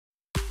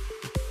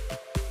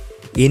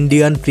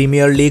Indian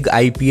Premier League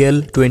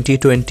IPL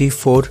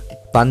 2024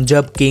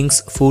 Punjab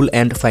Kings full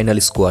and final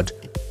squad.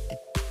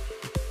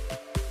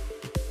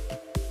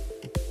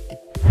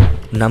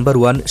 Number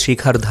 1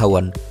 Shikhar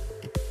Dhawan.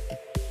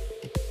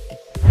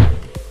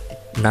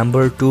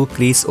 Number 2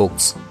 Chris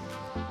Woakes.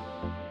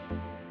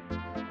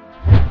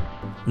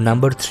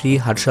 Number 3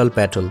 Harshal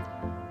Patel.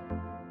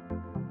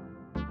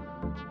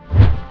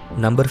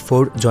 Number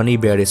 4 Jonny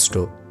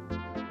Bairstow.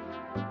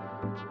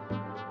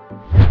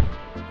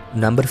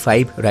 Number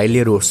 5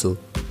 Rile Rossouw.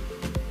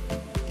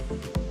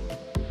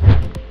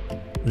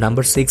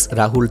 Number 6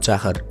 Rahul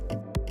Chahar.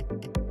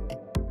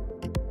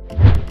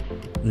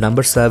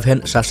 Number 7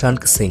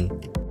 Shashank Singh.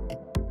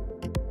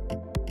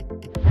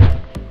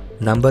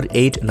 Number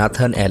 8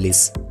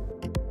 Ellis.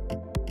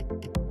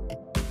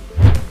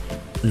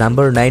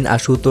 Number 9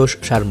 Ashutosh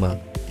Sharma.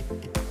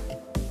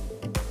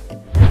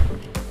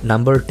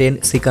 Number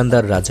 10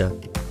 Sikandar Raza.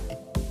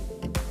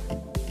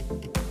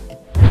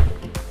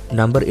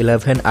 Number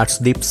 11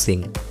 Arshdeep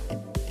Singh.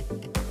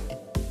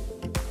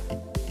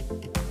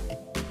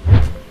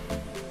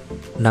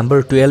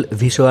 Number 12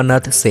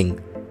 Vishwanath Singh.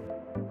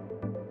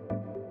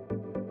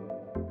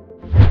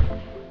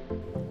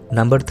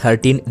 Number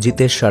 13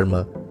 Jitesh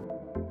Sharma.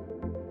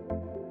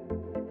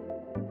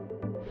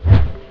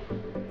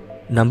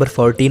 Number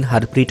 14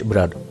 Harpreet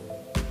Bhatia.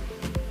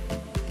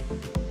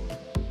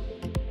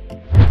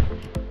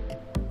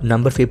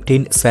 Number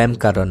 15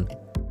 Curran.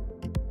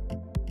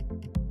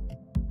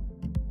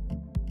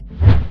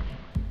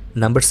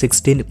 Number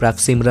 16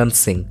 Prabhsimran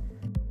Singh.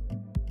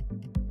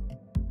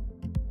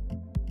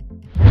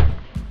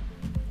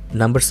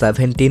 Number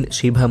 17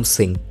 Shivam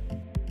Singh.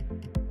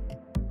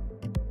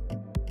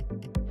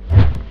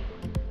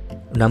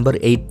 Number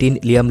 18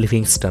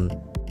 Livingston.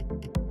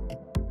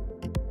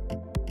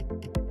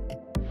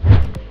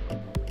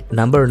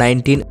 Number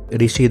 19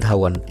 Rishi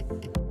Dhawan.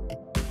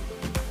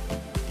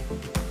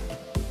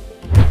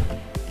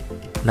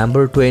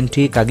 Number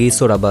 20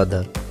 Kagiso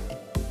Rabada.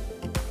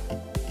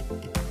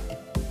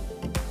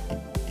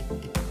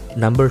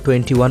 Number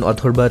 21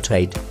 Atharva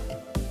Taide.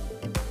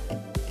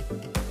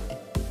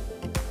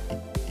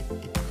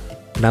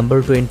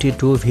 Number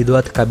 22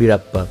 Vidhwath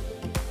Kaverappa.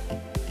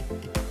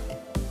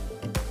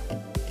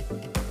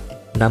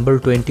 Number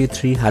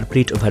 23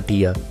 Harpreet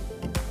Bhatia.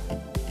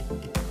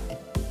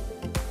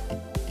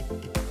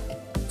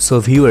 So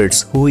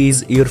viewers, who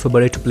is your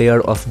favorite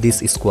player of this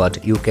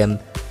squad? You can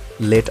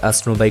let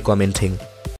us know by commenting.